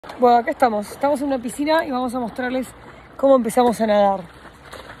Bueno, acá estamos en una piscina y vamos a mostrarles cómo empezamos a nadar.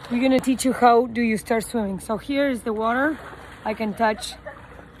 We're going to teach you how do you start swimming. So here is the water. I can touch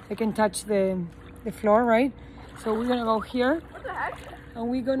the floor, right? So we're going to go here. What the heck? And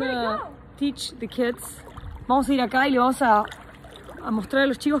we're going to teach the kids. Vamos a ir acá y le vamos a mostrar a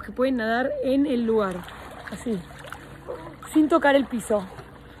los chicos que pueden nadar en el lugar. Así, sin tocar el piso.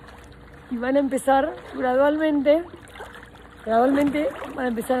 Y van a empezar gradualmente van a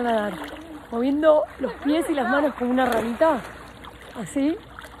empezar a nadar, moviendo los pies y las manos como una ranita, así.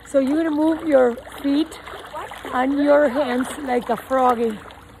 So you're gonna move your feet and your hands like a froggy,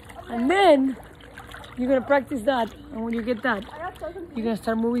 and then you're gonna practice that. And when you get that, you're gonna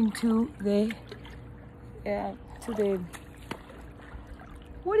start moving to the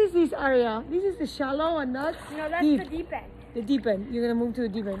what is this area? This is the shallow and that's No, that's deep. the deep end. The deep end. You're gonna move to the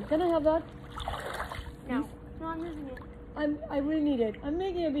deep end. Can I have that? No. No, I'm using it. I really need it. I'm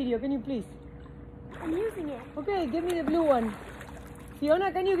making a video. Can you please? I'm using it. Okay, give me the blue one.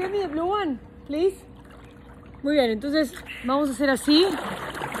 Fiona, can you give me the blue one, please? Muy bien, entonces vamos a hacer así.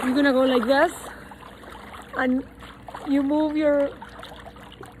 You're gonna go like this, and you move your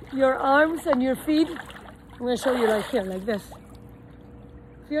arms and your feet. I'm gonna show you like here, like this.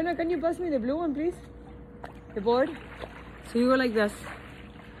 Fiona, can you pass me the blue one, please? The board. So you go like this.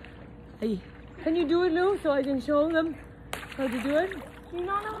 Ahí. Can you do it, Lou, so I can show them how to do it? Do you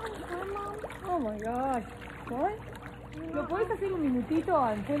not know how to swim, Mom? Oh my gosh. What? ¿Lo puedes hacer un minutito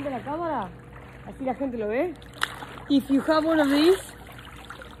enfrente de la cámara? Así la gente lo ve. If you have one of these,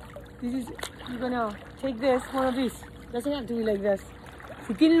 you're gonna take this, one of these. Doesn't have to be like this.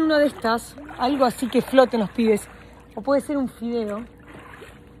 Si tienen una de estas, algo así que floten los pibes, o puede ser un fideo,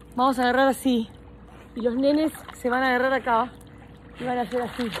 vamos a agarrar así, y los nenes se van a agarrar acá, y van a hacer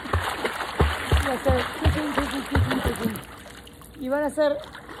así. Van a hacer kicking. Y van a hacer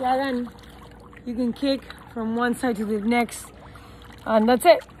que hagan, you can kick from one side to the next, and that's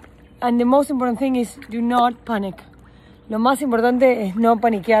it. And the most important thing is do not panic. Lo más importante es no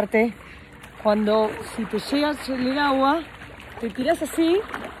paniquearte. Si te llegas el agua, te tiras así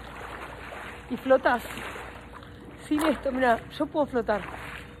y flotas. Sin esto, mira, yo puedo flotar.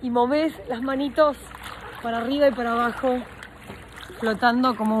 Y moves las manitos para arriba y para abajo,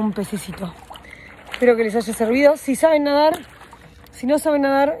 flotando como un pececito. Espero que les haya servido. Si saben nadar, si no saben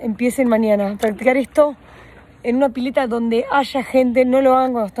nadar, empiecen mañana. Practicar esto en una pileta donde haya gente, no lo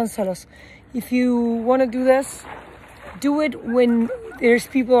hagan cuando están solos. If you want to do this, do it when there's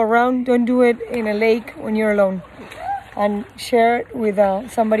people around. Don't do it in a lake when you're alone. And share it with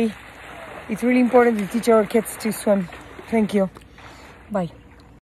somebody. It's really important to teach our kids to swim. Thank you. Bye.